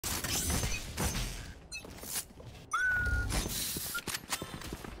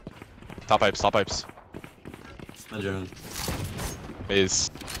Top pipes, top pipes. My drone.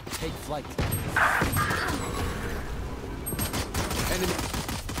 Maze. Take flight. Enemy.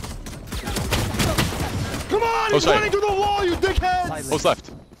 Come on, he's running through the wall, you dickhead! Post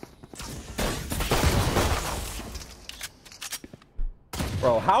left.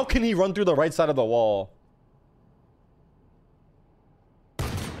 Bro, how can he run through the right side of the wall?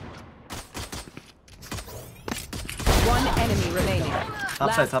 One enemy remaining.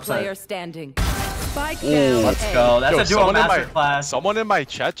 Last player standing. Spike down. Let's go. That's a duo masterclass. Someone in my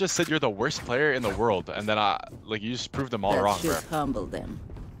chat just said you're the worst player in the world, and then you just proved them all wrong, bro. Humble them.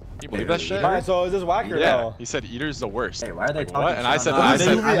 You believe that shit? Alright, so is this whacker now? He said Eater's the worst. Hey, why are they talking? What? And I said,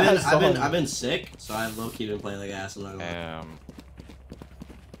 I've been sick, so I've low-key been playing like ass. I'm not gonna lie.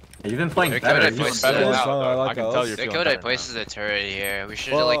 You've been playing better. better. You're better now. I can tell you're feeling better. places a turret here. We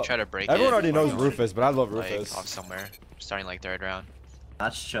should like try to break it. Everyone already knows Rufus, but I love Rufus. Like, off somewhere. Starting like third round.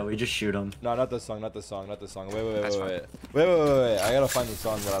 That's chill. We just shoot him. No, not this song. Not this song. Not this song. Wait. I gotta find the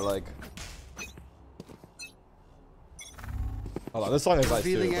song that I like. Hold on, this song is nice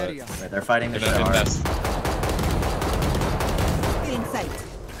too. Wait, they're fighting the shit hard.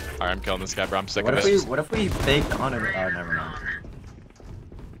 Alright, I'm killing this guy, bro. I'm sick What of if it. what if we faked on him? Oh, never mind.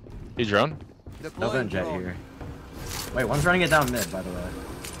 He drone? No jet here. Wait, one's running it down mid, by the way.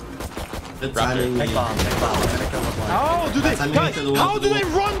 Good timing. Take bomb. We're gonna kill the blind. How do they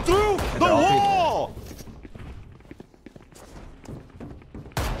run through the wall?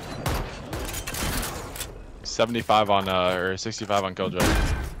 75 on or 65 on Killjoy.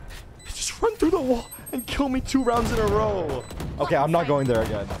 Just run through the wall and kill me 2 rounds in a row. Okay, I'm not going there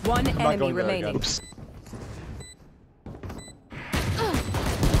again. One enemy remaining. Oops.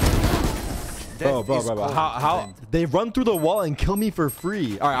 Bro. How they run through the wall and kill me for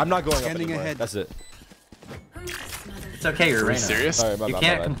free? All right, I'm not going up anymore. That's it. It's okay, you're Reyna. Serious? Sorry, You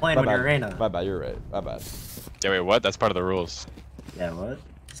can't complain when you're Reyna. My bad, you're right. My bad. Yeah, wait, what? That's part of the rules. Yeah, what?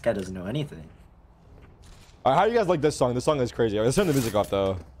 This guy doesn't know anything. All right, how do you guys like this song? This song is crazy. Let's turn the music off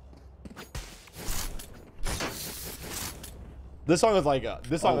though. This song is like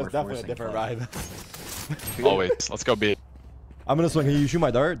this song is definitely a different vibe. Always. Let's go B. I'm gonna swing. Can you shoot my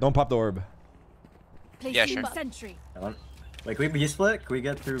dart? Don't pop the orb. Yeah, sure. Wait, can we B split? Can we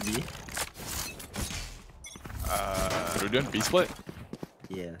get through B? Are we doing B split?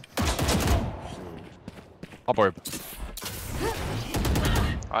 Yeah. Pop orb.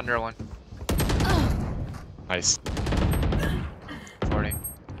 Under one. Nice. 40.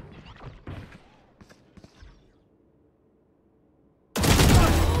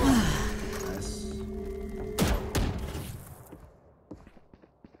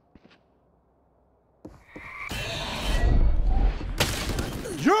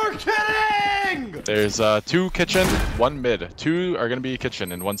 You're kidding! There's 2 kitchen, 1 mid. 2 are gonna be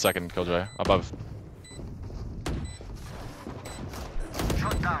kitchen in 1 second, Killjoy. Above.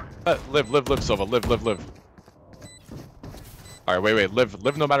 Live, Sova. Live. Alright, wait.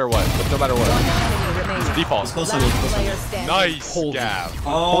 Live no matter what. Live no matter what. It's default. Nice, Gav.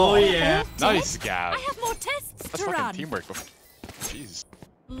 Oh, yeah. Nice, Gav. I have more tests That's to fucking run. teamwork. Jeez.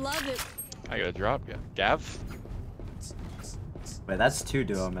 Love it. I got a drop. Yeah. Gav? Wait, that's 2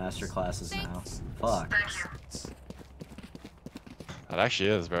 duo master classes now. Fuck. That actually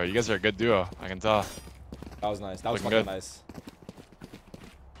is, bro. You guys are a good duo. I can tell. That was nice. That was Looking fucking good. nice.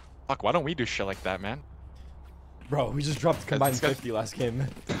 Fuck, why don't we do shit like that, man? Bro, we just dropped combined 50 last game.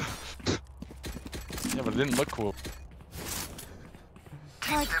 Yeah, but it didn't look cool.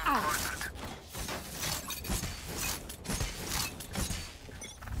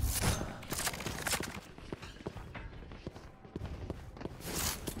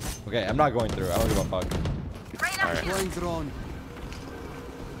 Okay, I'm not going through. I don't give a fuck. Alright.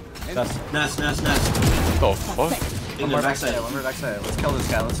 That's The fuck? One more backside. Let's kill this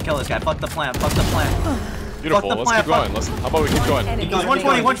guy. Fuck the plant. Beautiful. Fuck the Let's keep plant, going. How about we keep going? He's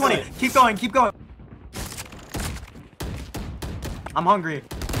 120. Keep going. I'm hungry.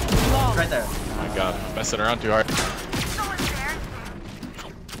 It's right there. Oh my god. Messing around too hard.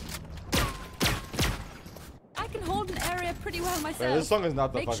 I can hold an area pretty well myself. Man, this song is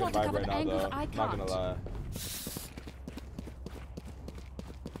not the Make fucking sure to vibe cover right an now, angle though. that I I'm not gonna can't. lie.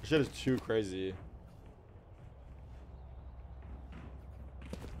 This shit is too crazy.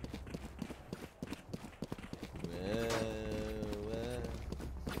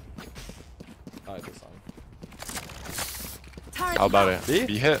 I like this song. How about it? B?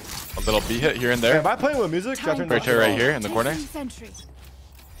 B hit? A little B hit here and there. Hey, am I playing with music? Right here in the corner.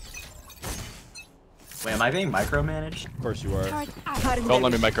 Wait, am I being micromanaged? Of course you are. Don't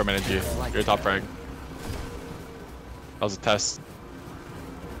let me micromanage you. You're a top frag. That was a test.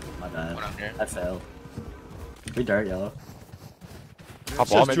 My bad. One under. I failed. We dirt yellow. Pop This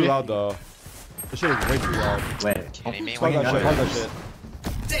ball, shit's too maybe? loud though. This shit is way too loud. Wait. Kidding me? Fuck that shit, fuck that shit.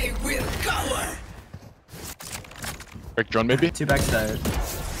 Break drone, maybe? 2 backside.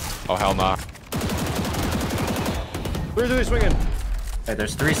 Oh, hell nah. Three swinging. Hey,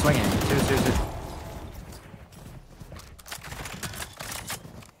 there's 3 swinging. 2.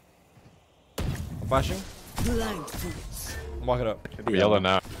 I'm flashing. I'm walking up. Could be Yellow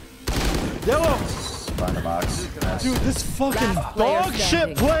now. Yellow! Behind the box. Nice. Dude, this fucking Last player dog shit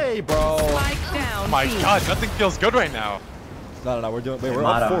standing. play, bro. Spike down. Oh my B. god, nothing feels good right now. No, we're doing. Wait, Hey, we're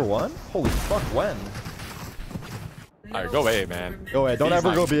up Mata. 4-1? Holy fuck, when? Alright, go A, man. Go away, don't B's ever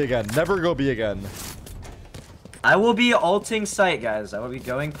not- go B again. Never go B again. I will be ulting sight, guys. I will be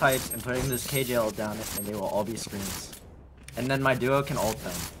going pipes and putting this KJL down, and they will all be screens. And then my duo can ult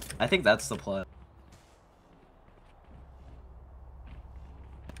them. I think that's the play.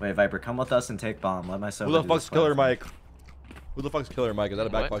 Wait, Viper, come with us and take bomb. Let myself. Who the fuck's Killer Mike? Who the fuck's Killer Mike? Is that a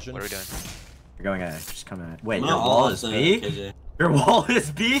bad What? question? What are we doing? You're going A. Just come in. Wait, I'm your not wall all is at, B? KJ. Your wall is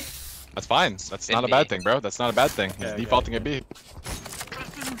B? That's fine. That's not a B. bad thing, bro. That's not a bad thing. He's Okay, defaulting at B.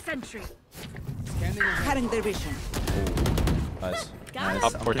 Sentry. Cutting their vision. Nice. Nice.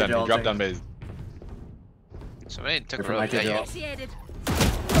 Up I'm 410. KJL He dropped ult. down base. Somebody took a Different rope. mic Yeah, you. Initiated.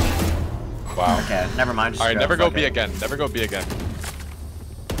 Wow. Okay, never mind. Just Alright, go, never go fuck B it. again. Never go B again.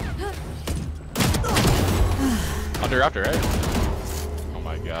 Under after, right? Oh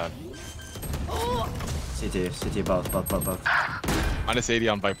my god. CT, both. Minus 80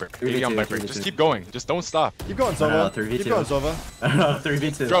 on Viper. 3v2, 80 on Viper. 3v2. Just keep going. Just don't stop. Keep going, No, Sova. 3v2. Keep going, Sova.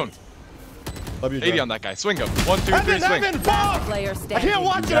 3v2. Drone. Love you, 80 John. on that guy. Swing him. 1, 2, 3, swing. Evan, fuck! Player I standing. can't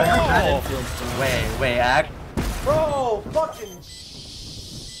watch it all! Wait, act. Bro, fucking.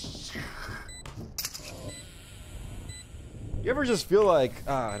 You ever just feel like,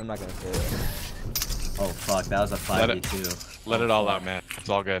 I'm not gonna say it. Oh fuck, that was a 5v2. Let it all out, man. It's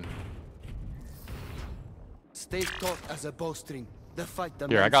all good. Stay taut as a bowstring. The fight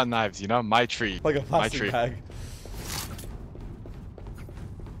demands. Here, I got knives, you know? My tree. Like a My plastic tree. bag.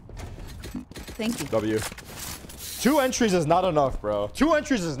 Thank you. W. 2 entries is not enough, bro. 2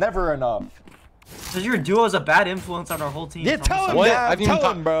 entries is never enough. Cause your duo is a bad influence on our whole team. Yeah, tell him, What? yeah, I didn't tell even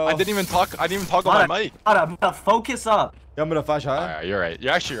him, talk, bro. I didn't even talk on my mic. Mata, focus up. Yeah, I'm gonna flash high. Alright, you're right.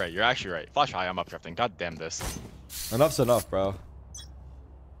 You're actually right. You're actually right. Flash high, I'm up drifting. God damn this. Enough's enough, bro.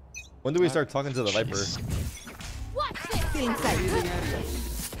 When do we start talking to the Viper? Jeez. Feeling sight.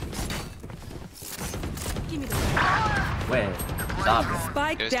 Give me the Wait, stop it.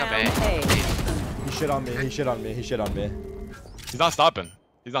 Spike Just come down A. A. He shit on me, he shit on me, he shit on me. He's not stopping.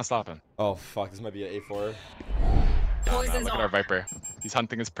 He's not stopping. Oh, fuck, this might be an A4. Nah, look at our Viper. He's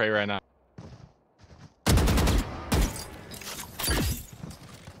hunting his prey right now.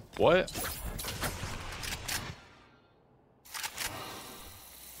 What?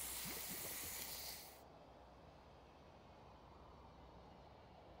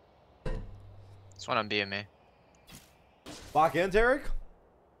 This one on BMA. Lock in, Tarik?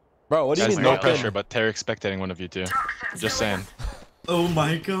 Bro, what do you Guys, mean no lock in? pressure, but Tarik's spectating one of you two. Just saying. Oh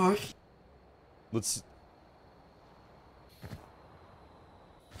my gosh. Let's...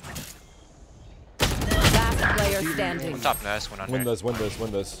 Last player standing. One top nest, one under. Win this, win this,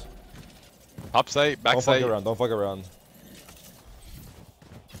 win this. Top sight, back Don't fuck sight. around, don't fuck around.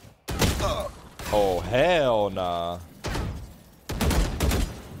 Oh, hell nah.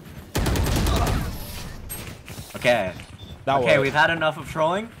 Okay. Now Okay, what? we've had enough of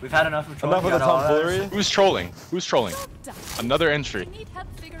trolling. We've had enough of trolling. Enough of the Got all that. tomfoolery? Who's trolling? Who's trolling? Another entry. need help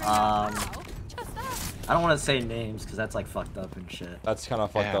figuring it out how. Just ask. I don't want to say names because that's like fucked up and shit. That's kind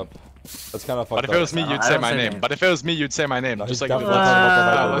of fucked Damn. up. That's kind of fucked But up. if it was me, you'd I say don't my say name. names. But if it was me, you'd say my name. No, he's Just like definitely you talking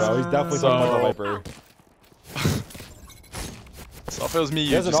about the did. Viper, bro. He's definitely talking about the Viper. So if it was me, He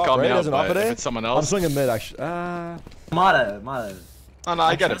you'd has an just op, call right? me He out. has an op But today? if it's someone I'm else, swinging mid, actually. Mata. oh no,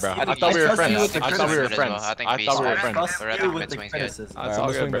 I get it, bro. I thought we were trust you friends. with the I thought we were criticism. friends. I think I B thought we were is friends. fine. Trust Or I you think with mid the swing's good. criticism. That's Alright, all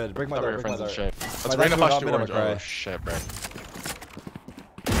I'm good, swing bro. mid. Break my Thought we door, were break my friends and door. shit. Let's My Reyna dad's flash not to mid, I'm orange. gonna Oh cry. shit, bro.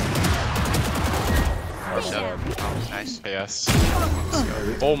 Oh, nice. Yes.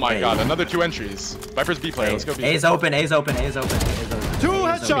 Oh my god, another 2 entries. Viper's B player. Let's go B. A's open, A's open, A's open, A's open. 2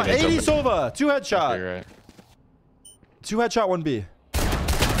 A's headshot, open. 80 Sova. 2 headshot. You're right. 2 headshot, 1 B.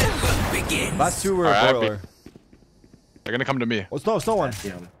 Last 2 were Alright, boiler. They're gonna come to me. Oh, it's no one.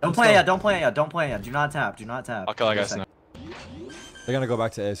 Don't play it yet, don't play it yet, don't play it yet. Do not tap, do not tap. I'll kill that guy Just a now. They're gonna go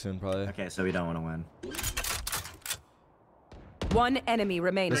back to A soon, probably. Okay, so we don't want to win. One enemy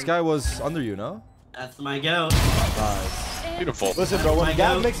remaining. This guy was under you, no? That's my goat. Beautiful. Listen, bro, when My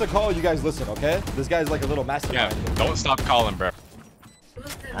Gavin goat. makes a call, you guys listen, okay? This guy's like a little Yeah, mastermind. don't stop calling, bro.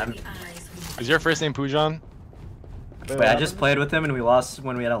 Booster Is your first name Pujan? Wait, I just played with him and we lost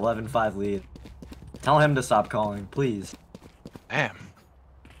when we had 11-5 lead. Tell him to stop calling, please. Damn.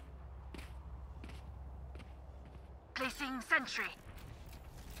 Placing sentry.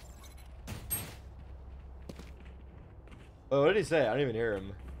 Oh, what did he say? I don't even hear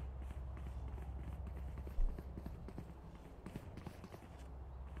him.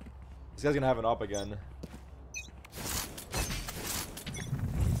 This guy's gonna have an op again.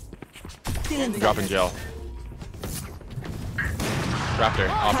 Dropping gel. Raptor,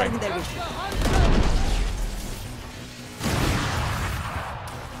 hopping.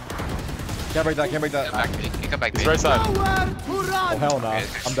 Can't break that, can't break that. Come back B. You come back B. He's right side. Oh, hell no. Okay,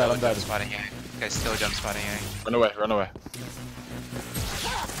 I'm dead, I'm dead. Jump spotting A. Guys still jump spotting A. Run away, run away.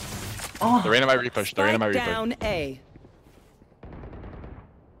 Oh. The Reyna might repush, the Reyna might repush. Down A.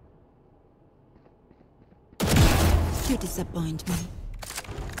 You disappoint me.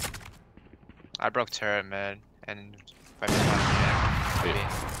 I broke turret mid and Viper spotting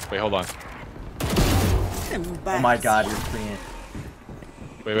A. Wait, hold on. Oh my god, you're clean.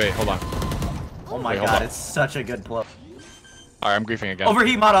 Wait, hold on. Oh my Wait, hold god, on. it's such a good play. Alright, I'm griefing again.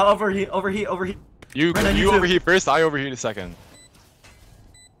 Overheat, Mata, overheat. You Reyna, you too. overheat first, I overheat a second.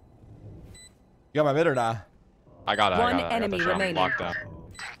 You got my mid or nah? I got it, One I got enemy the shot. remaining. Lockdown.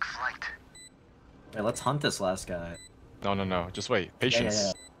 Wait, let's hunt this last guy. No, just wait.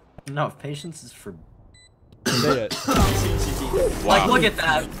 Patience. Yeah. No, patience is for... Say it. Wow. Like, look at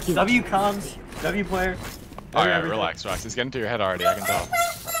that. W comms, W player. Alright, everything. relax. It's getting to your head already, I can tell.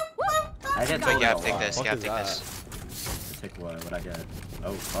 I get But you have told to take a lot. this, you have to take Fuck this. Take what I get.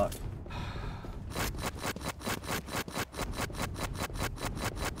 Oh, fuck.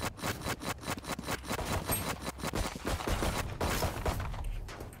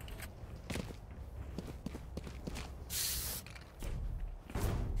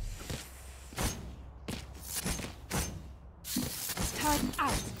 Turn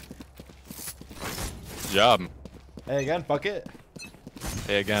out. Good job. Hey, again, fuck it.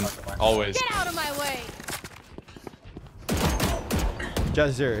 Hey again. Always. Get out of my way.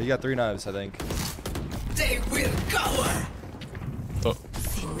 Jazz here. You got 3 knives, I think. They will cower. Oh.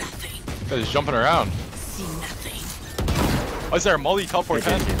 See nothing. Guys jumping around. See nothing. Oh, is there a multi teleport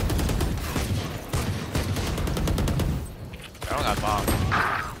 10? I don't got bomb.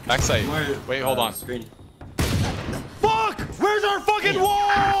 Backside. Wait, hold on. Screen. Fuck! Where's our fucking wall?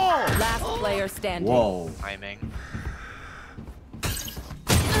 Last player standing. Whoa. Timing.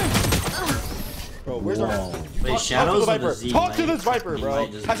 Bro, where's our... Whoa. Wait, Talk Shadows to the or Viper. the Z Talk to might- this Viper, he bro.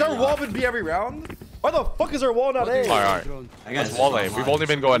 might just Has our be wall off. been B every round? Why the fuck is our wall not A? Alright. I got It's wall A. We've only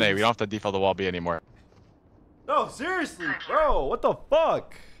been going A. We don't have to default the wall B anymore. No, seriously, bro. What the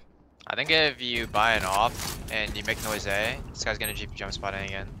fuck? I think if you buy an off and you make noise A, this guy's gonna GP jump spotting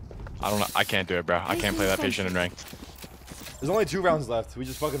again. I don't know. I can't do it, bro. I can't play that patient in ranked. There's only 2 rounds left. We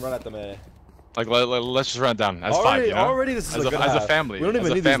just fucking run at them A. Like, let's just run it down. As Already, 5, you know? already this is as a good as a half. family. We don't even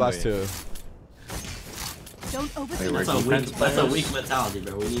as a need family. these last 2. Don't overthink. That's a weak mentality,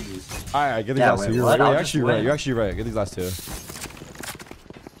 bro. We need these. Alright, get these Yeah, last wait, 2. You're what? right. I'll You're just actually right. win. You're actually right. Get these last 2.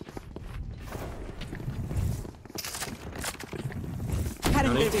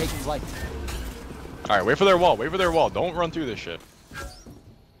 Alright, wait for their wall. Wait for their wall. Don't run through this shit.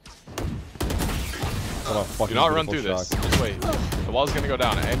 What a fucking Do not run beautiful through this. shot. Just wait. The wall's gonna go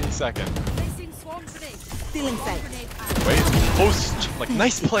down at any second. Placing swarm grenade. Stealing sight. Grenade out. Wait. Post. Like,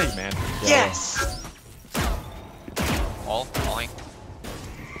 nice play, man. Yes! Wall, falling.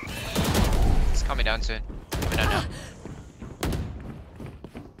 It's coming down soon. Coming down now.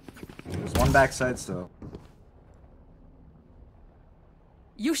 There's one backside still.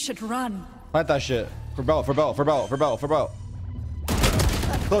 You should run. Plant that shit. For belt, for belt, for belt, for belt, for belt.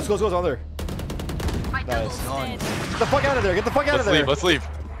 Close, on there. Nice. Get the fuck out of there. Get the fuck out of there. Let's leave.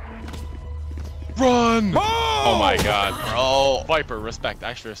 Run! Oh! Oh my god. Bro. Viper, respect.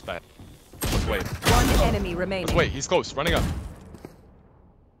 Actually respect. Let's wait. One enemy remaining. Let's wait. He's close. Running up.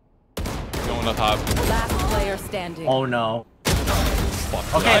 Going up top. Last player standing. Oh no.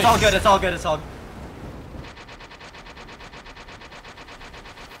 Fuck. Okay, it's all good, it's all good, it's all good.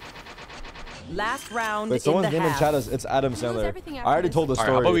 Last round Wait, in someone's the name in half. chat is it's Adam Sandler. everything I after already this. told the Alright,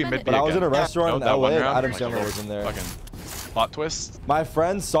 how about story, we mid but I was in a again? restaurant in that one LA and round? Adam Like, Sandler was in there. Fucking plot twist. My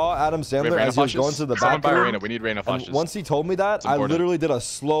friend saw Adam We Sandler have Reyna as he was flashes? going to the Someone buy bathroom. Reyna. We need Reyna And flashes. once he told me that, I important. literally did a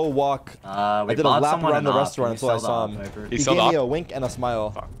slow walk. We I did a bought lap someone around an the op. restaurant Can you until I sell saw the him. op, Viper? He He sold gave me op? a wink and a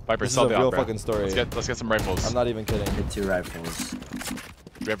smile. Fuck. Viper, This is sell a the real op, bro. fucking story. Let's get some rifles. I'm not even kidding. Get 2 rifles.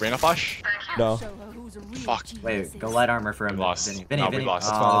 Do we have Reyna flash? No. Show her who's a real Fuck. genius Wait, is. go light armor for him. We lost. Vinny, Vinny, No, we Vinny. lost.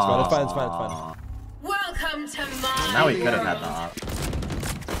 It's fine, it's fine, it's fine, it's fine, it's fine. Welcome to my Now we could have had the op.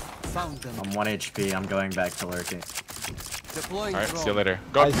 Found them. I'm 1 HP. I'm going back to lurking. Deploying Alright, see you drone. later.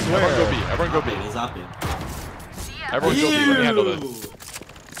 Go, I swear. everyone go B. Everyone go B. He's up here. Everyone go B. Let me handle this.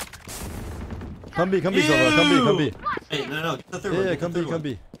 Come B, Silva. Come B, come B. Hey, no, get the third one. Yeah, Get the come B, third come one.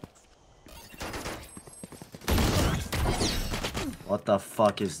 B. What the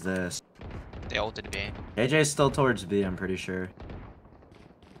fuck is this? They ulted B. AJ's still towards B, I'm pretty sure.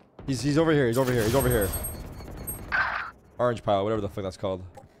 He's over here. He's over here. He's over here. Orange pile, whatever the fuck that's called.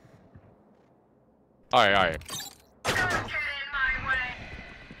 Alright, alright.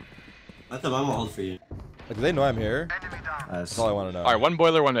 Let them, I'm gonna hold for you. Like, do they know I'm here? That's all I want to know. Alright, one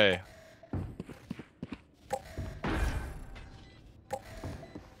boiler, one A.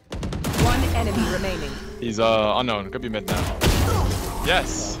 One enemy remaining. He's unknown. Could be mid now.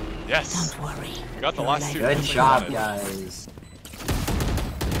 Yes. Yes. Don't worry. Got the last two. Good things I job, wanted. guys.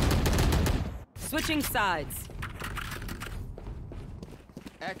 Switching sides.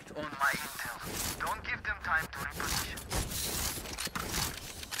 Act on my intel. Don't give them time to reposition.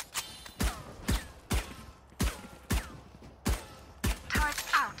 Turret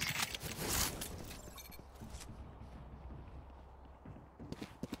out.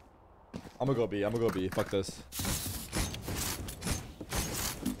 I'm gonna go B. I'm gonna go B. Fuck this.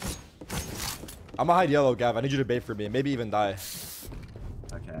 I'm gonna hide yellow, Gav. I need you to bait for me. Maybe even die.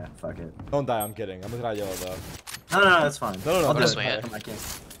 Okay, fuck it. Don't die. I'm kidding. I'm gonna hide yellow though. No, that's fine. No, no, no. I'll no, do swing it. it. I can't.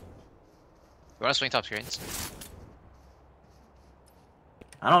 You wanna swing top screens?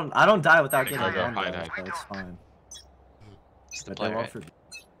 I don't die without getting Go, a go. gun, Hide, though, hide. so it's fine. It's the But play, they will right? for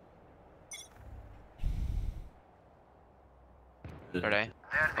Third A.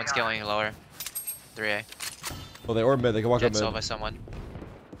 One scaling lower. 3A. Well, they or mid. They can walk up Jet sold mid. by someone.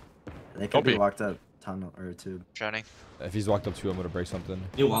 They Don't could be be. walked up tunnel or tube. Droning. If he's walked up two, I'm gonna break something.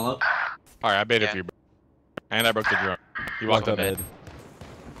 You wall up. Alright, I baited Yeah. for you, bro. And I broke the drone. He Walked walked up up mid.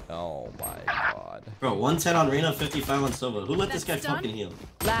 Oh my god. Bro, 110 on Reyna, 55 on Silva. Who let this guy That's done. fucking heal?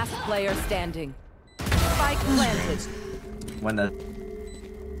 Last player standing. Spike planted. When the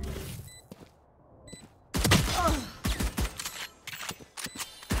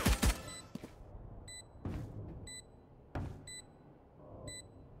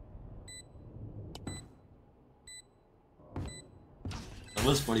I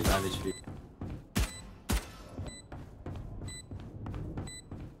was 45 HP.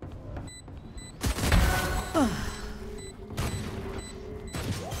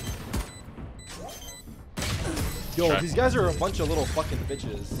 Yo, Sure. these guys are a bunch of little fucking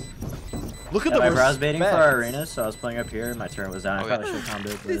bitches. Look at yeah, the I was baiting for respect. our arena, so I was playing up here. My turret was down. I Oh, probably yeah. should have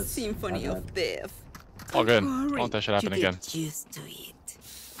comboed, but The it's symphony my of bad. death. All good. Don't Don't worry, let that shit happen you again. get used to it.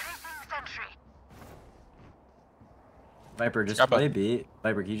 Viper, just Grab play up. B.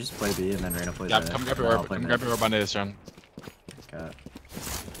 Viper, can you just play B and then Reyna plays Yeah, A? come grab And your I'll orb. play Come mid. grab your orb on this round. Okay.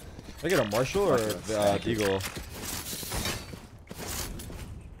 Can I get a Marshall or Deagle?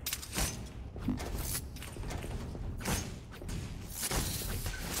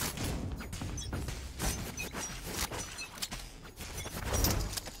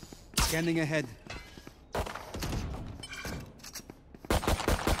 Scanning ahead.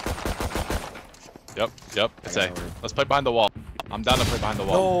 Yep. It's A. Let's play behind the wall. I'm down to play behind the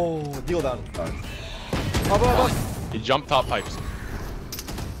wall. No, Deagle down. Up. He jumped top pipes.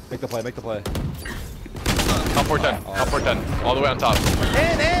 Make the play. Make the play. Top 410. Top 410. All the way on top.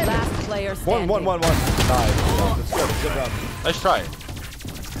 Last player standing. One. Nice. That's good. Good round. Nice try.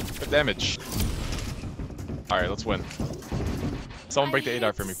 Good damage. Alright, let's win. Someone break the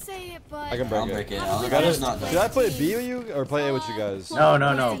 8R for me. I can break I'll it. break it. I'll You break got it. it? It's not Should done. I play B with you or play A with you guys?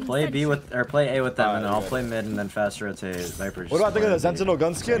 No. Play B with or play A with them, and then I'll okay. play mid and then fast rotate Viper. What do I think of the Sentinel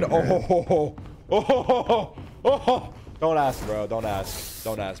gun skin? Oh. Don't ask, bro. Don't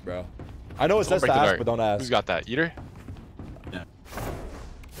ask, bro. I know it says Someone break to the ask, dart. but don't ask. Who's got that? Eater? Yeah.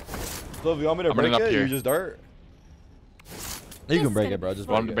 So if you want me to I'm running break up it, here. you just dart. You can break it, bro. Just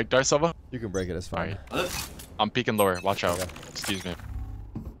Want him break to it. break dart, Silva? You can break it. It's fine. Alright. What? I'm peeking lower. Watch out. Okay. Excuse me.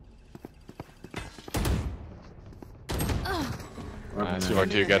 Nice. You are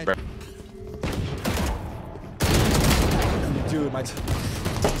too good, bro. Dude, my.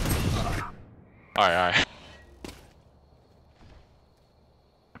 Alright.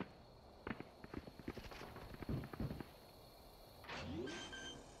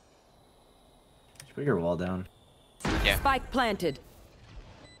 Just put your wall down. Spike planted.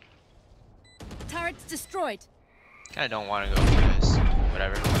 Turret's destroyed. Kinda don't wanna go for this.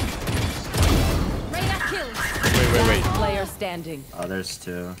 Whatever. Reyna killed. Wait. Player standing. Oh, there's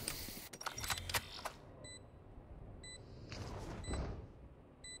two.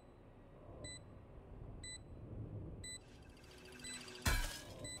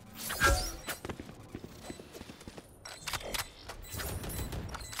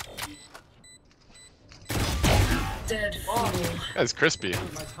 That's crispy.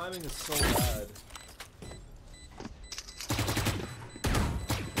 My timing is so bad.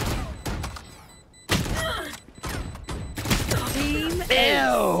 Team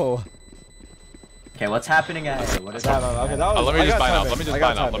Ew. Okay, what's happening at A? What is happening? Okay, that was, Let me I just got buy now. timing. Let me just I buy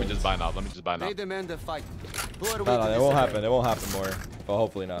got now. Let me timing. just buy now. Let me just buy now. They demand a fight. Who are we No, to it won't disagree? happen. It won't happen more. Well,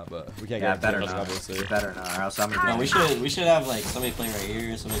 hopefully not, but we can't Yeah, get better it, not. obviously. Better not, or else I'm gonna No, be. we should have like somebody play right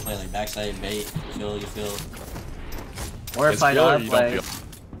here, somebody play like backside bait. You feel. Or It's fight feel or up, you don't like. feel?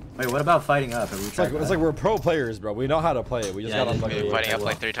 Wait, what about fighting up? Have we It's tried like that? we're pro players, bro. We know how to play it. We just Yeah, got just unlucky. maybe Fighting up well.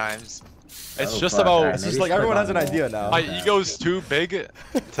 like 3 times. It's Oh, just fuck, about. alright, It's maybe just like click everyone on has an the idea wall. now. My ego's too big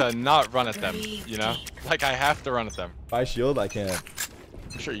to not run at them. You know, like I have to run at them. By shield, I can't.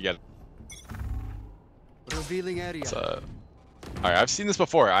 I'm sure you get it. Revealing area. It's, all right, I've seen this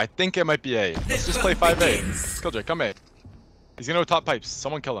before. I think it might be A. Let's just play 5A. Killjoy, come A. He's gonna go top pipes.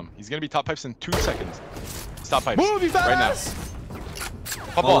 Someone kill him. He's gonna be top pipes in 2 seconds. Stop pipes. Move, you fat right ass! now.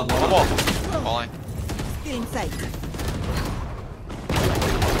 Pop ball. Pop ball. Falling. Still in sight.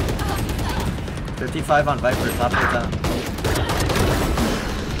 55 on Viper, top right down.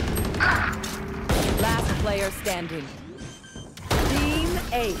 Last player standing. Team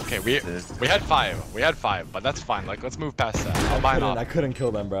Ace. Okay, we had 5. We had 5, but that's fine. Like, let's move past that. I'll buy I off. couldn't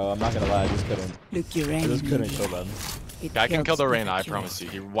kill them, bro. I'm not gonna lie. I just couldn't. Look your I enemy. just couldn't kill them. It I can kill the helps Reyna, I with the promise you.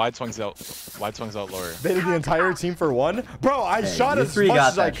 He wide swings out lower. Baited the entire team for 1? Bro, I shot you as three much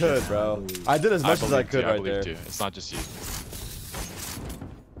got as I that could, shit, bro. believe. I did as much as I could right there. You. It's not just you.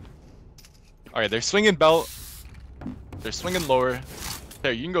 Alright, they're swinging belt. They're swinging lower.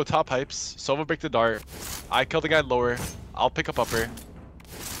 There, you can go top pipes. Sova break the dart. I kill the guy lower. I'll pick up upper.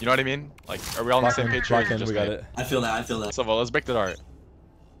 You know what I mean? Like, are we all on the same page here? or is it Lock in, just we got me? it. I feel that. Sova, let's break the dart.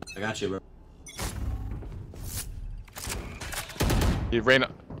 I got you, bro. He Reyna.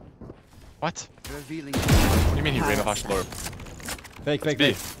 What? Revealing. What do you mean he Reyna flashed lower? Fake, fake,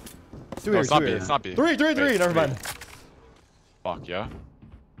 B. fake. Two No, here, it's not two B. here. It's not B. Three, Wait, never mind. Fuck, yeah.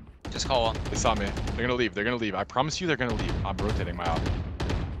 Just call one. They saw me. They're gonna leave. They're gonna leave. I promise you they're gonna leave. I'm rotating my op.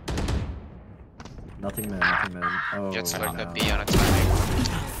 Nothing mid, nothing mid. Oh, Gets like the no. B on a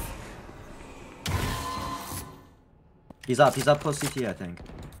timing. He's up close CT, I think.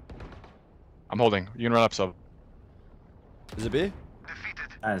 I'm holding. You can run up, sub. Is it B?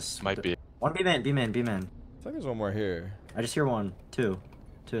 Nice. Might be. One B man, B man, B man. I think there's one more here. I just hear one. Two.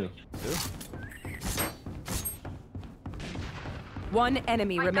 One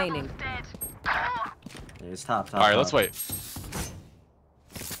enemy remaining. Yeah, it's top. Alright, let's wait.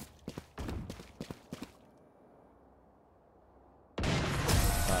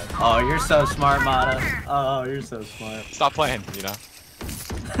 Oh, you're so smart, Mata. Oh, you're so smart. Stop playing, you know?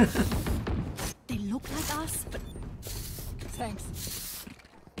 They look like us, but thanks.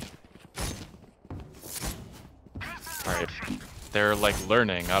 Alright. They're like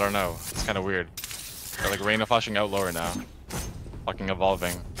learning. I don't know. It's kind of weird. They're like Reyna flashing out lower now. Fucking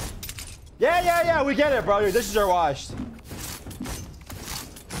evolving. Yeah, we get it, bro. Your dishes are washed.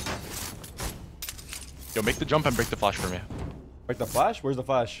 Yo, make the jump and break the flash for me. Break the flash? Where's the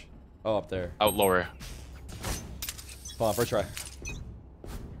flash? Oh, up there. Out lower. Come on, first try.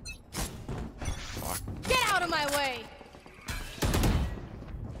 Get out of my way.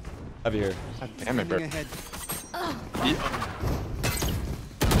 Heavy here. God damn it, bro. Ahead.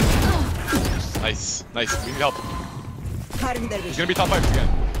 Nice. Nice. We need help. Cutting their He's vision. gonna be top pipes again.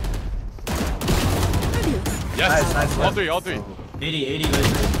 Yes! Nice, all three. 80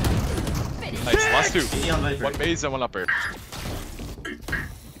 Viper. Nice. Last 2. 80 on Viper. One maze and one upper.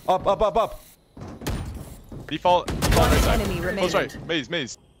 Up. Default right side. enemy Close remaining. right.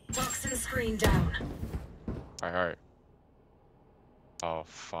 Maze. Toxin screen down. Alright. Oh,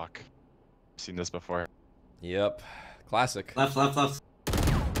 fuck. Seen this before. Yep. Classic. Left. Oh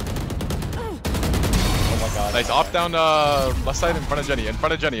my god. Nice. Off down left side in front of Jenny. In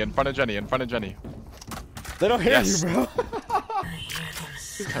front of Jenny. They don't hear Yes. you, bro.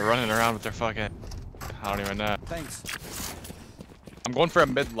 They're running around with their fucking... I don't even know. Thanks. I'm going for a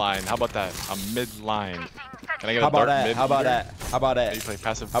mid line. How about that? A mid line. Can I get How a about dart that? mid? How about that? How about Yeah, you that? play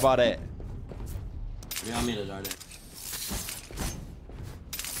passive. How about that? You want me to dart it?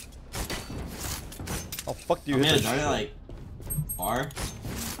 Oh, fuck do you I'm hit gonna this dart it shit?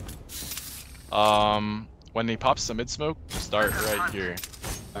 like R. When he pops the mid smoke, just start right here.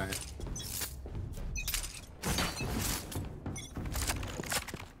 Alright.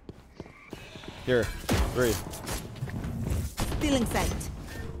 Here. 3. Still in sight.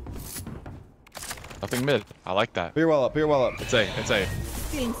 Nothing mid. I like that. Be well up. It's A.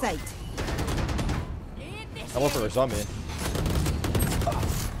 Still in sight. I went for a zombie.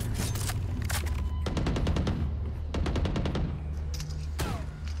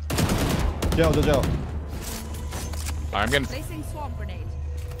 Jail. Alright, I'm getting. Placing swamp grenade.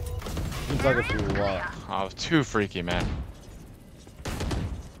 You can talk if you want. Oh, too freaky, man.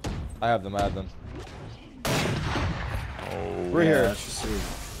 I have them. Oh, We're here. Let's just see.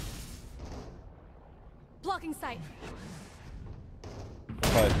 Blocking sight.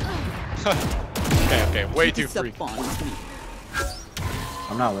 Okay, way too freaky.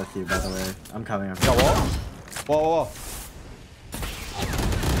 I'm not with you, by the way. I'm coming. Got wall.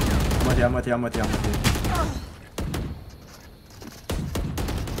 I'm with you.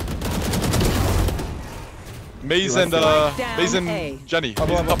 Maze and Jenny. He's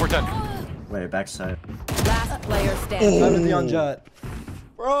top or 10. Wait, backside. Last player standing. I'm in the on jet.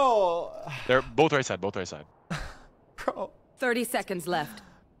 Bro. They're both right side. Bro. 30 seconds left.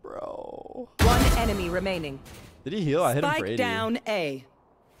 Bro. One enemy remaining. Did he heal? I hit him for Spike 80. down A.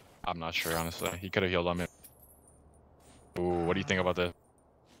 I'm not sure, honestly. He could have healed on me. Ooh, what do you think about this?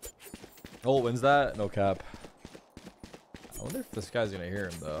 Ult wins that? No cap. I wonder if this guy's gonna hear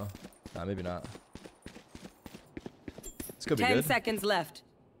him though. Nah, maybe not. This could be 10 good. seconds left.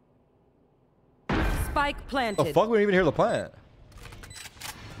 Spike planted. Oh fuck, we didn't even hear the plant.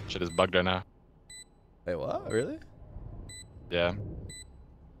 Shit is bugged right now. Wait, what? Really? Yeah.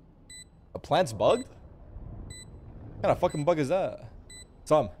 A plant's bugged? What kind of fucking bug is that?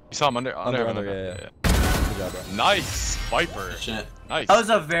 You saw him under. Yeah. Good job, bro. Nice, Viper. Shit. Nice. That was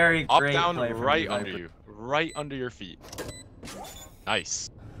a very Up, great down, play from right you, under Viper. you. Right under your feet. Nice.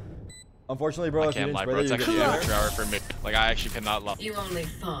 Unfortunately, bro, I if you can't didn't lie, spray bro. that, It's you actually get amateur hour for me. Like, I actually cannot lie. You only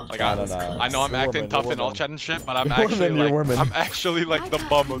thought. Like, No. I know I'm You're acting warming, tough you're in all warming. chat and shit, but I'm You're actually warming, you're like, warming. I'm actually like the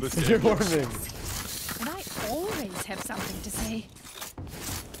bum of this You're game. warming. And I always have something to say.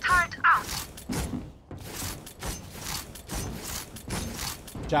 Turret out.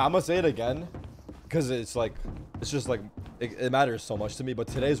 Yeah, I'm gonna say it again, because it's just like, it matters so much to me. But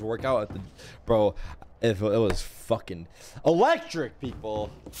today's workout, bro, if it was fucking electric, people,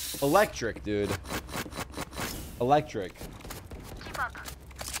 electric, dude, electric. Keep up.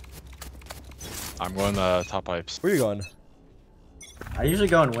 I'm going top pipes. Where you going? I usually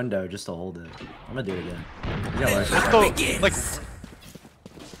go in window just to hold it. I'm gonna do it again. You gotta rush it. Like,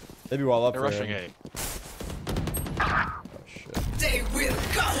 Maybe wall up they're for rushing him. A. Oh shit. They will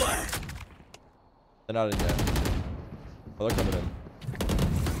cover. They're not in yet. Oh, they're coming in.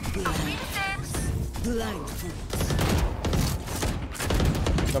 Blind.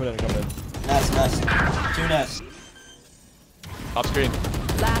 Coming in. Nest. Two nests. Top screen.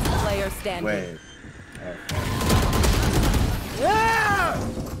 Last player standing. Wait.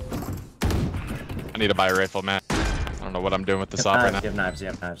 I need to buy a rifle, man. I don't know what I'm doing with this op right now. You have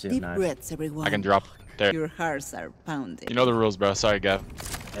knives. Deep breaths, everyone. I can drop. There. Your hearts are pounding. You know the rules, bro. Sorry, Gav.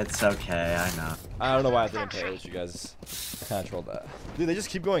 It's okay, I know. I don't know why I didn't play with you guys. I kind of trolled that. Dude, they just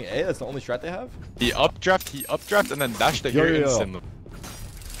keep going A. That's the only strat they have. He updraft, and then dashed it Yo, here yo, yo. instantly.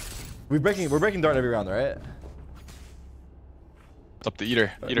 We're breaking dart every round, right? It's up to Eater.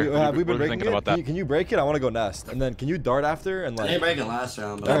 Have we been what are you breaking thinking it? about that? Can you break it? I want to go nest, and then can you dart after and I like. didn't break it last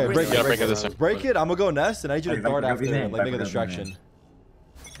round, but All right, break Yeah, it. break it this round. Break it. I'm gonna go nest, and I need you to Hey, dart Viper, after go and like make a Viper, go distraction.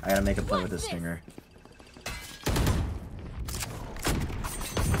 I gotta make a play with this stinger.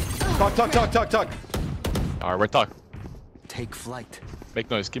 Tuck. Alright, we're talk. Take flight. Make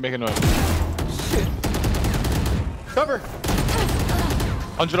noise. Keep making noise. Cover.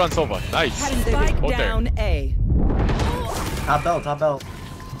 100 on Sova. Nice. Spike Hold there. down A. Top belt.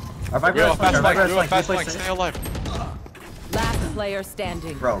 Our Viper Yo, has flank, fast our Viper flank. has Yo, flank. fast Please flank. stay. Stay alive. Last player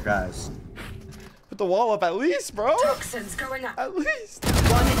standing. Bro, guys. Put the wall up at least, bro. Toxins going up. At least.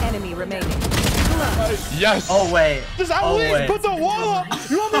 One enemy remaining. Yes. Oh, wait. Just at least wait. put the wall up.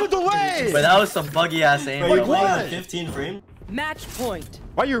 You want me to delay? Wait, that was some buggy ass aim. Like though. what? 15 frame. Match point.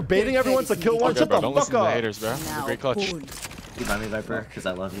 Why you're baiting everyone to kill one? Okay, Shut bro. the Don't fuck listen to the up. haters, bro. It's a great clutch. You buy me, Viper, because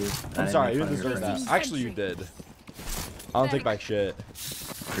I love you. I'm sorry, you didn't deserve that. Actually, you did. I don't take back shit.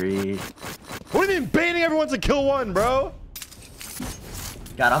 Creed. What do you mean baiting everyone to kill one, bro?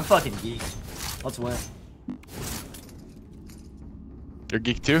 God, I'm fucking geek. Let's win. You're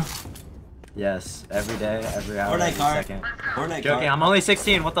geek too? Yes, every day, every hour, Fortnite every card. second. Fortnite Joking, card. I'm only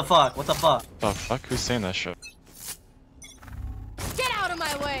 16. What the fuck? What the fuck? The fuck? Who's saying that shit? Get out of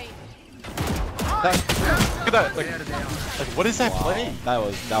my way. Look at that. Like, what is that play? That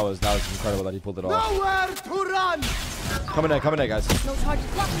was incredible that he pulled it off. Nowhere to run. Coming in, guys. No target.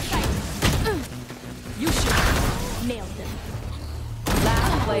 Blocking sight. You should. Nailed them.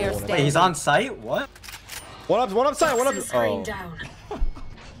 Last player Wait, standing. he's on site? What? One up side. Screen down.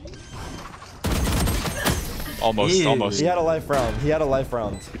 Almost. He had a life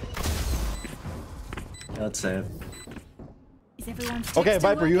round. Let's save. Okay,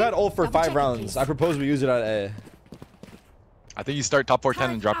 Viper, you had ult for 5 rounds. I propose we use it at A. I think you start top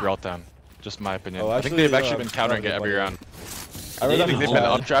 410 and drop your ult down. Just my opinion. Oh, I think they've actually been countering it every round. I think they've been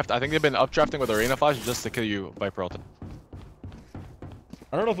updraft. I think they've been updrafting with a Reyna flash just to kill you, Viper ult.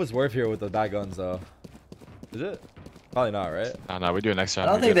 I don't know if it's worth here with the bad guns though. Is it? Probably not, right? No, we do it next round.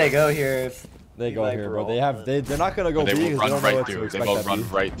 I don't think they go here if they go here, bro. They're not gonna go they B will because run they don't know right what through. to They expect will at run B.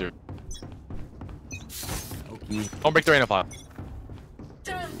 right through. Okay. Don't break the Reyna flash.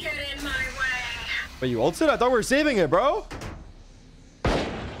 Don't get in my way. But you ulted? I thought we were saving it, bro.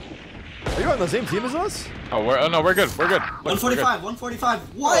 Are you on the same team as us? Oh, no, we're good. We're good. Look, 145, 145.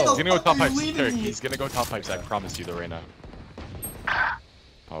 Why the He's gonna go fuck top are you pipes. leaving Tarik, me? he's gonna go top pipes. I promise you, the Reyna.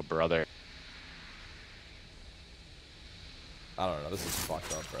 Oh, brother. I don't know. This is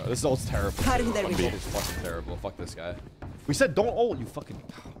fucked up, bro. This ult's terrible. Tarik, This ult is fucking terrible. Fuck this guy. We said don't ult, you fucking.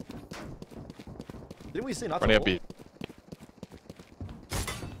 Didn't we say not to Running up ult? B.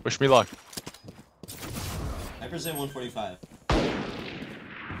 Wish me luck. Viper's in 145.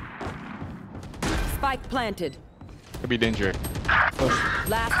 Spike planted. Could be danger.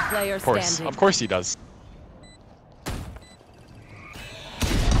 Last player Of course. standing. Of course he does.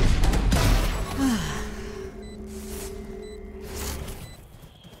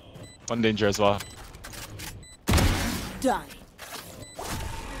 One danger as well. Die.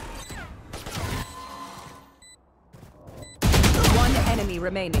 One enemy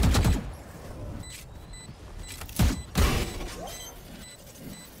remaining.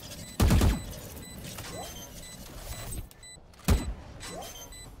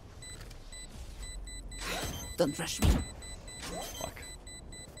 Don't rush me. Fuck.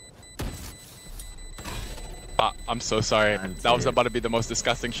 I'm so sorry. That was about to be the most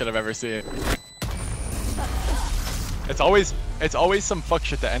disgusting shit I've ever seen. It's always some fuck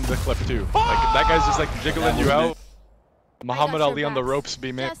shit to end the clip too. Like that guy's just like jiggling you out. Muhammad Ali on the ropes,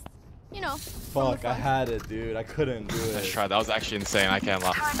 be man. You know. Fuck, I had it, dude. I couldn't do it. Nice try. That was actually insane. I can't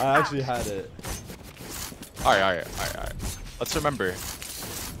lie. I actually had it. Alright. Let's remember.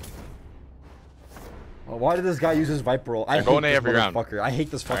 Well, why did this guy use his Viper roll? I hate going A this every round. motherfucker. I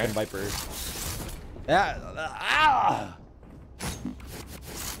hate this fucking Alright. Viper. Yeah.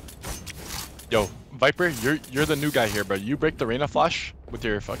 Yo, Viper, you're the new guy here, bro. You break the Reyna flash with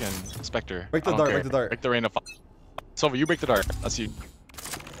your fucking Spectre. Break the I don't dart, care. break the dart. Break the Reyna flash. Silva, you break the dart. That's you.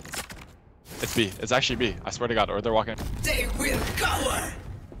 It's B. It's actually B. I swear to God. Or they're walking. They will cover.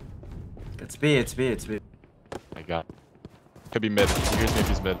 It's B, it's B, it's B. Oh my God. Could be mid. Here's me if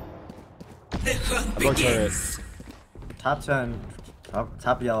he's mid. The hunt I broke turret. Top 10.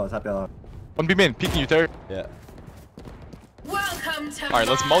 Top yellow, top yellow. One B main. Peeking you, Tarik. Yeah. Welcome to Alright,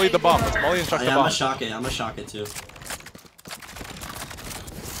 let's molly the bomb. Let's molly and chuck the I'm bomb. gonna shock it. I'm gonna shock it too.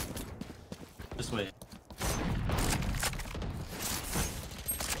 Just wait.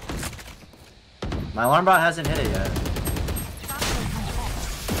 My alarm bot hasn't hit it yet.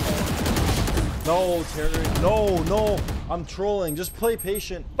 No, Tarik. No. I'm trolling. Just play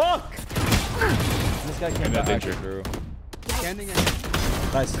patient. Fuck! This guy can't that back danger. through. Scanning in.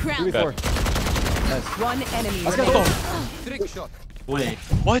 Nice. 3v4. Nice. One enemy Let's remaining. go. Trick shot. Wait.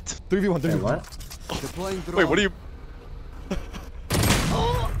 What? 3v1. Wait, 3v1. what? Deploying drone. Wait, what are you?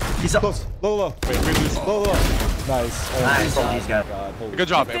 He's up. Close. Low. Wait, we lose. Low. Nice. Oh Nice, my these guys. God. Holy Good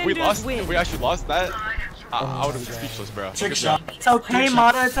job. If we Defenders lost, win. if we actually lost that, I would have been speechless, bro. Trick Good shot. job. It's okay,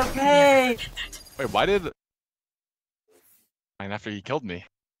 Mata, it's okay. Wait, why did? And after he killed me,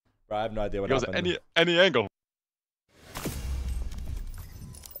 Bro, I have no idea what he goes happened. any angle.